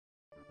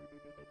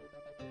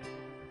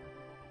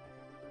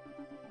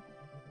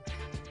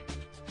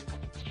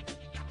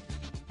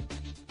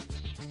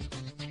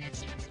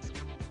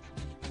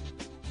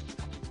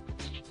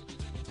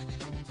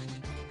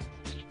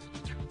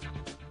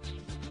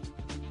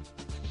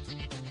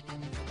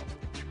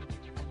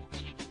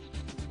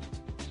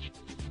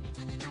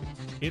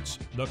It's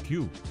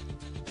theCUBE.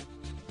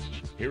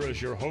 Here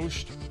is your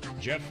host,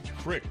 Jeff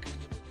Frick.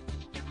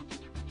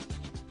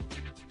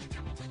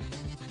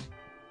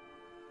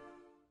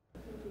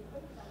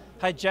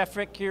 Hi, Jeff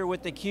Frick here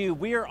with theCUBE.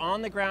 We are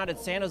on the ground at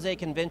San Jose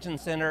Convention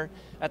Center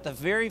at the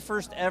very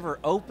first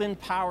ever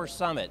OpenPOWER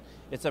Summit.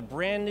 It's a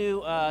brand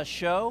new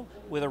show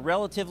with a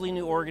relatively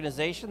new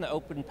organization, the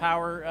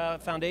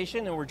OpenPOWER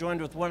Foundation, and we're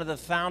joined with one of the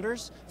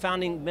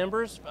founding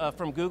members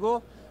from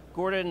Google,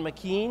 Gordon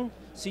Mackean,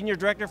 Senior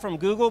Director from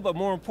Google, but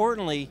more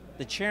importantly,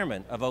 the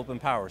Chairman of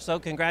OpenPOWER. So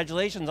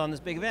congratulations on this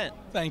big event.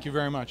 Thank you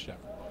very much, Jeff.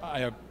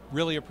 I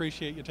really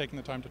appreciate you taking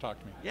the time to talk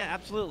to me. Yeah,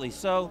 absolutely.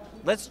 So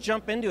let's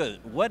jump into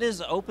it. What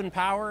is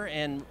OpenPOWER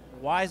and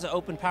why is the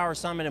OpenPOWER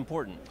Summit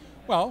important?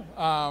 Well,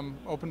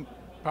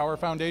 OpenPOWER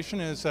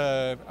Foundation is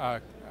an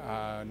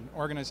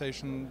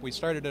organization. We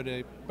started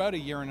it about a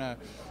year and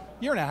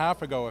a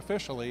half ago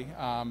officially,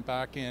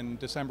 back in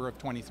December of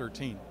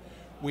 2013.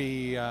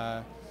 We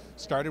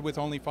started with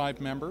only 5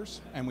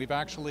 members, and we've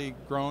actually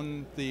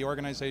grown the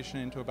organization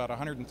into about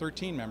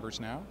 113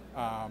 members now.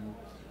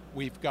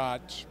 We've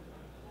got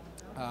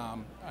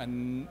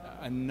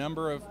a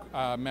number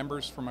of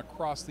members from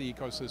across the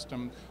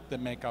ecosystem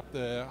that make up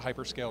the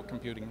hyperscale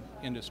computing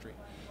industry.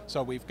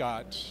 So we've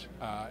got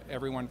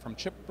everyone from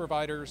chip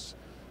providers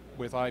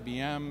with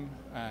IBM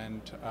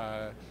and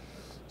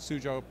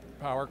Suzhou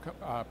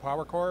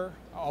PowerCore,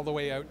 all the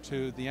way out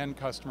to the end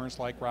customers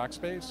like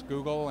Rackspace,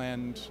 Google,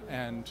 and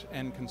end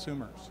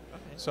consumers.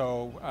 Okay.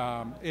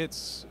 So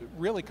it's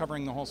really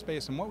covering the whole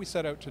space, and what we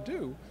set out to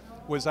do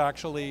was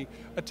actually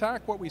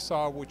attack what we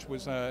saw, which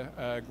was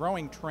a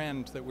growing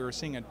trend that we were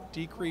seeing a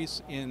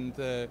decrease in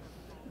the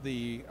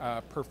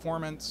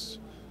performance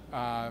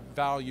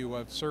value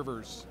of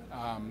servers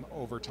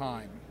over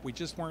time. We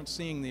just weren't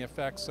seeing the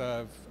effects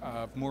of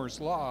Moore's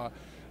Law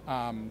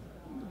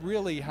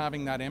really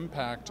having that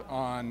impact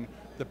on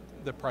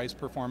the price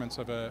performance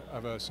of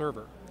a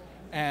server.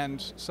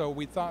 And so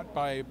we thought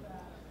by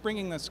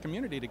bringing this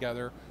community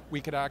together,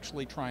 we could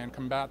actually try and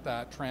combat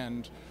that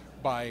trend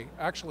by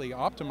actually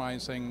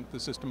optimizing the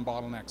system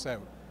bottlenecks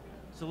out.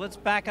 So let's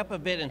back up a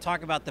bit and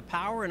talk about the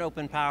power in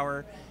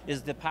OpenPOWER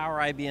is the Power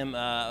IBM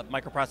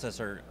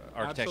microprocessor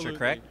architecture, Absolutely.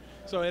 Correct?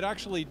 So it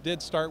actually did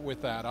start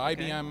with that. Okay.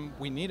 IBM,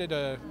 we needed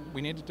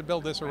to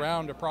build this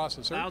around a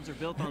processor. Clouds are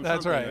built on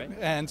That's something, right.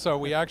 And so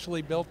we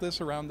actually built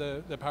this around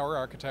the Power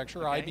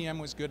architecture. Okay. IBM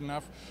was good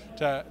enough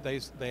to,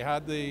 they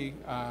had the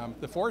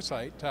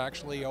foresight to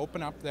actually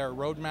open up their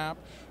roadmap,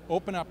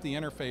 open up the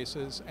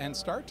interfaces, and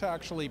start to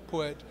actually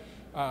put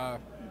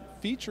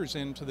features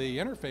into the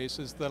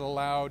interfaces that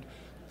allowed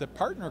the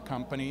partner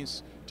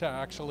companies to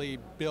actually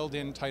build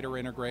in tighter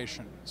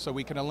integration so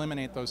we can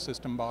eliminate those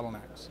system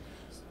bottlenecks.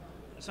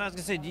 So I was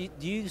going to say,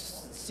 do you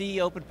see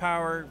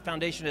OpenPOWER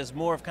Foundation as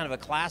more of kind of a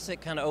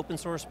classic kind of open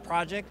source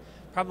project?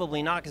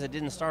 Probably not, because it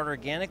didn't start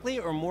organically,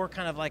 or more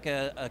kind of like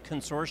a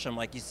consortium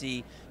like you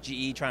see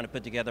GE trying to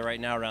put together right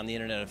now around the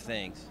Internet of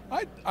Things?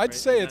 I'd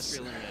say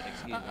it's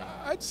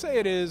I'd say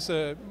it is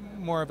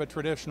more of a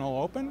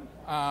traditional open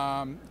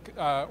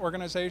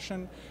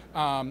organization,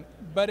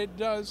 but it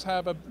does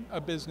have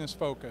a business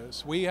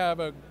focus. We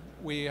have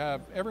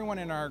everyone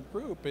in our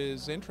group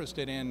is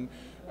interested in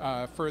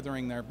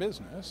furthering their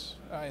business.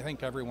 I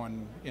think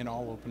everyone in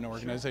all open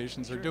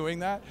organizations are doing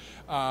that.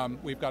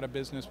 We've got a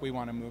business we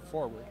want to move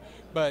forward,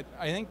 but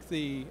I think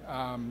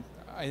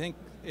I think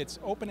it's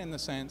open in the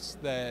sense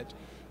that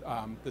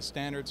the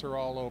standards are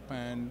all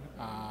open.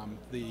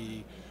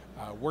 The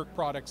work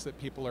products that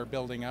people are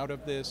building out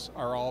of this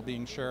are all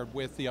being shared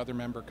with the other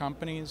member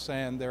companies,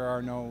 and there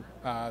are no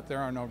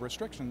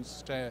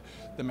restrictions to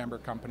the member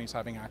companies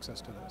having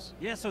access to this.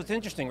 Yeah, so it's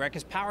interesting, right?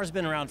 Because power's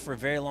been around for a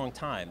very long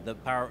time, the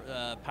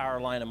power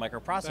line of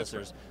microprocessors.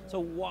 Right.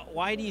 So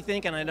why do you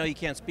think, and I know you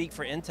can't speak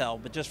for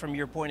Intel, but just from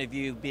your point of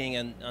view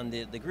being on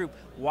the group,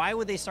 why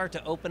would they start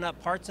to open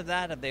up parts of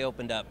that? Have they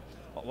opened up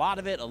a lot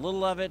of it, a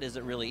little of it? Is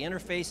it really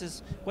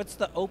interfaces? What's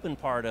the open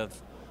part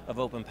of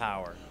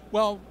OpenPOWER?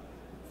 Well,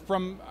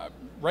 from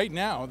right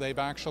now, they've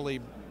actually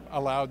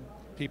allowed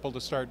people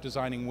to start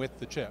designing with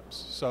the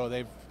chips. So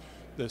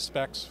the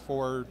specs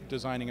for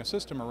designing a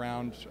system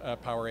around a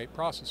Power 8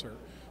 processor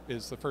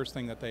is the first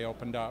thing that they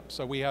opened up.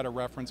 So we had a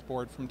reference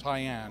board from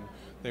Taiwan.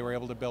 They were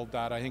able to build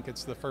that. I think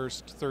it's the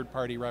first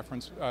third-party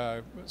reference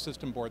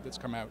system board that's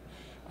come out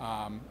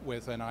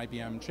with an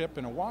IBM chip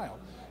in a while.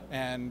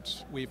 And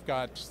we've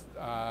got,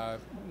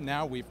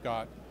 now we've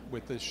got,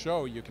 with this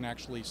show, you can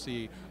actually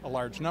see a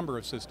large number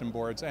of system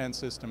boards and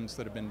systems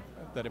that have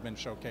been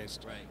showcased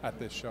at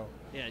this show.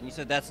 Yeah, and you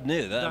said that's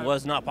new. That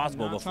was not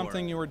possible before.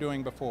 Something you were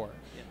doing before.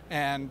 Yeah.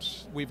 And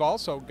we've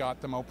also got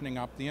them opening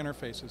up the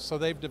interfaces. So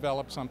they've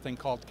developed something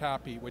called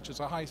CAPI, which is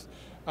a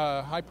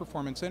high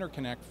performance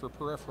interconnect for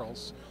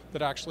peripherals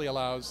that actually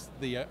allows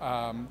the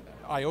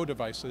I/O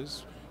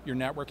devices. Your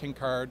networking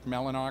card,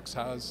 Mellanox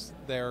has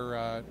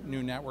their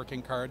new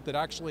networking card that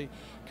actually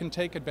can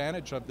take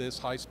advantage of this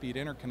high-speed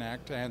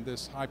interconnect and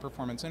this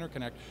high-performance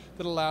interconnect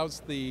that allows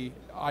the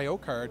I/O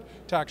card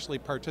to actually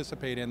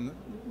participate in,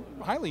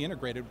 highly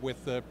integrated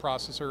with the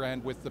processor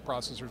and with the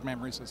processor's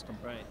memory system.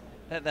 Right.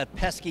 That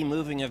pesky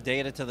moving of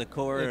data to the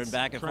core and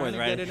back and forth,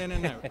 right? Get it in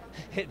and out.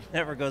 It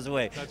never goes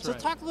away. That's so right.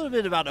 talk a little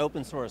bit about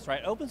open source,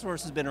 right? Open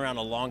source has been around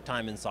a long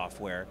time in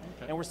software,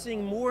 and we're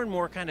seeing more and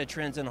more kind of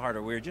trends in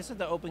hardware. We were just at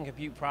the Open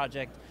Compute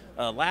project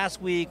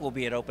last week. We'll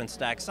be at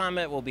OpenStack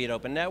Summit. We'll be at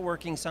Open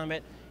Networking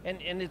Summit.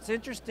 And it's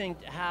interesting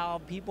how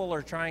people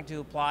are trying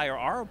to apply or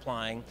are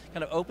applying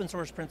kind of open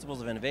source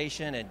principles of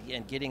innovation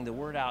and getting the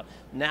word out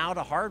now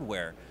to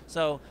hardware.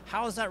 So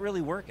how is that really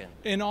working?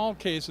 In all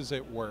cases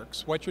it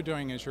works. What you're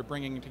doing is you're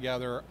bringing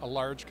together a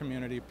large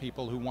community of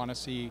people who want to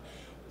see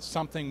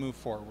something move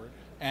forward.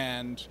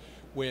 And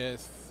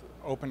with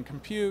Open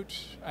Compute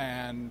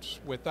and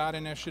with that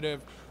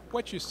initiative,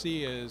 what you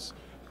see is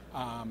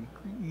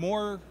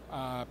more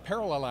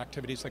parallel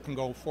activities that can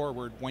go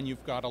forward when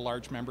you've got a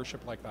large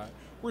membership like that.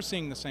 We're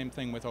seeing the same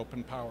thing with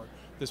OpenPOWER.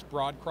 This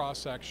broad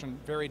cross-section,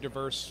 very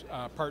diverse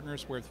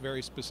partners with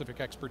very specific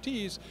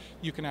expertise,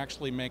 you can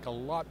actually make a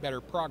lot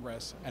better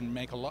progress and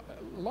make a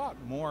lot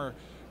more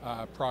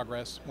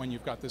progress when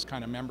you've got this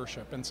kind of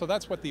membership. And so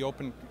that's what the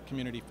open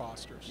community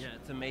fosters. Yeah,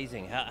 it's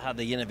amazing how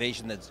the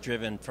innovation that's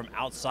driven from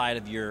outside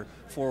of your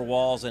four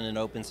walls in an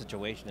open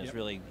situation is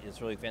really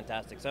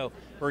fantastic. So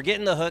we're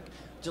getting the hook.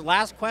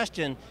 Last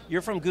question,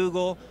 you're from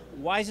Google.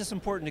 Why is this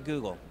important to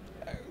Google?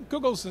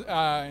 Google's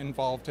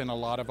involved in a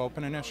lot of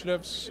open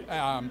initiatives.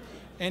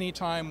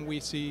 Anytime we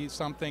see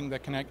something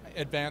that can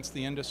advance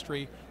the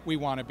industry, we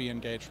want to be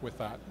engaged with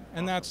that.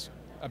 And that's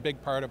a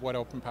big part of what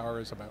OpenPOWER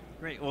is about.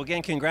 Great, well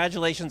again,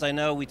 congratulations. I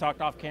know we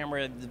talked off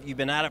camera, you've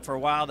been at it for a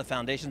while, the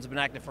foundation's been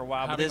active for a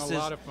while. Having but a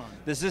lot of fun.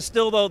 This is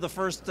still though the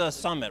first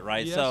summit,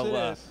 right? Yes, so,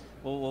 it is.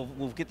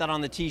 We'll get that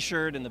on the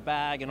t-shirt and the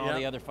bag and all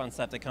the other fun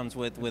stuff that comes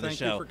with the show.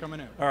 Thank you for coming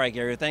in. All right,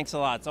 Gary, thanks a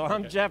lot. So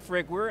I'm Jeff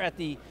Frick, we're at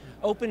the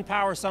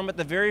OpenPOWER Summit,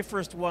 the very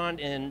first one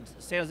in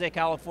San Jose,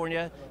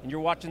 California, and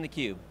you're watching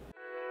theCUBE.